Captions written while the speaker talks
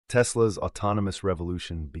Tesla's autonomous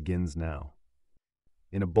revolution begins now.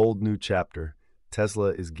 In a bold new chapter, Tesla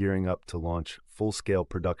is gearing up to launch full-scale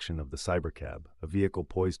production of the Cybercab, a vehicle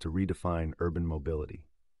poised to redefine urban mobility.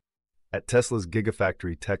 At Tesla's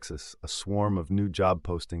Gigafactory Texas, a swarm of new job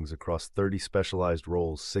postings across 30 specialized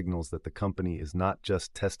roles signals that the company is not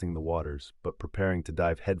just testing the waters, but preparing to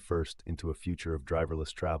dive headfirst into a future of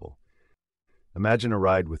driverless travel. Imagine a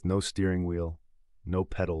ride with no steering wheel, no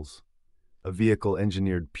pedals, a vehicle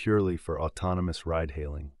engineered purely for autonomous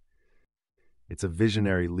ride-hailing. It's a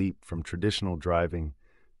visionary leap from traditional driving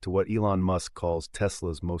to what Elon Musk calls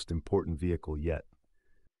Tesla's most important vehicle yet.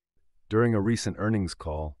 During a recent earnings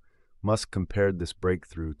call, Musk compared this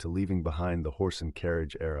breakthrough to leaving behind the horse and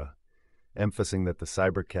carriage era, emphasizing that the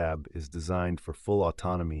Cybercab is designed for full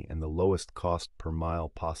autonomy and the lowest cost per mile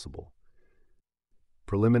possible.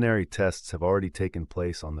 Preliminary tests have already taken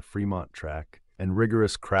place on the Fremont track, and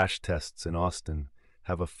rigorous crash tests in Austin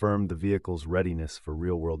have affirmed the vehicle's readiness for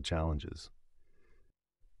real-world challenges.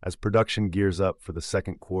 As production gears up for the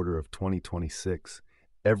second quarter of 2026,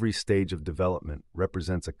 every stage of development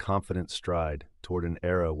represents a confident stride toward an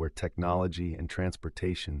era where technology and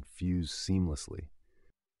transportation fuse seamlessly.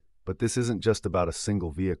 But this isn't just about a single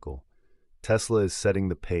vehicle. Tesla is setting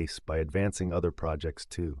the pace by advancing other projects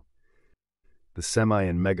too. The Semi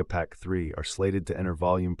and Megapack 3 are slated to enter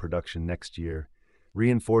volume production next year,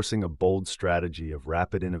 reinforcing a bold strategy of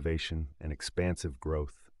rapid innovation and expansive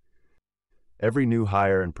growth. Every new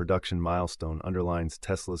hire and production milestone underlines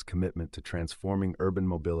Tesla's commitment to transforming urban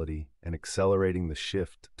mobility and accelerating the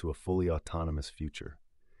shift to a fully autonomous future.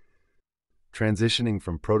 Transitioning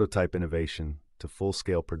from prototype innovation to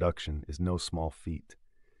full-scale production is no small feat.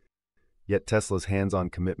 Yet Tesla's hands-on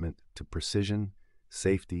commitment to precision,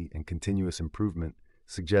 safety, and continuous improvement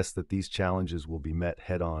suggests that these challenges will be met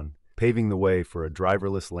head-on, paving the way for a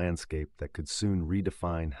driverless landscape that could soon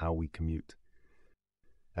redefine how we commute.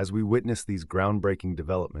 As we witness these groundbreaking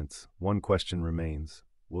developments, one question remains: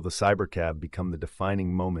 will the Cybercab become the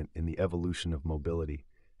defining moment in the evolution of mobility,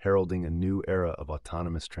 heralding a new era of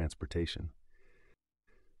autonomous transportation?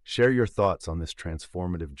 Share your thoughts on this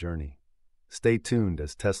transformative journey. Stay tuned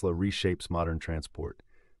as Tesla reshapes modern transport,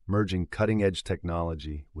 merging cutting-edge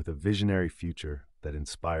technology with a visionary future that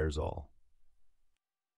inspires all.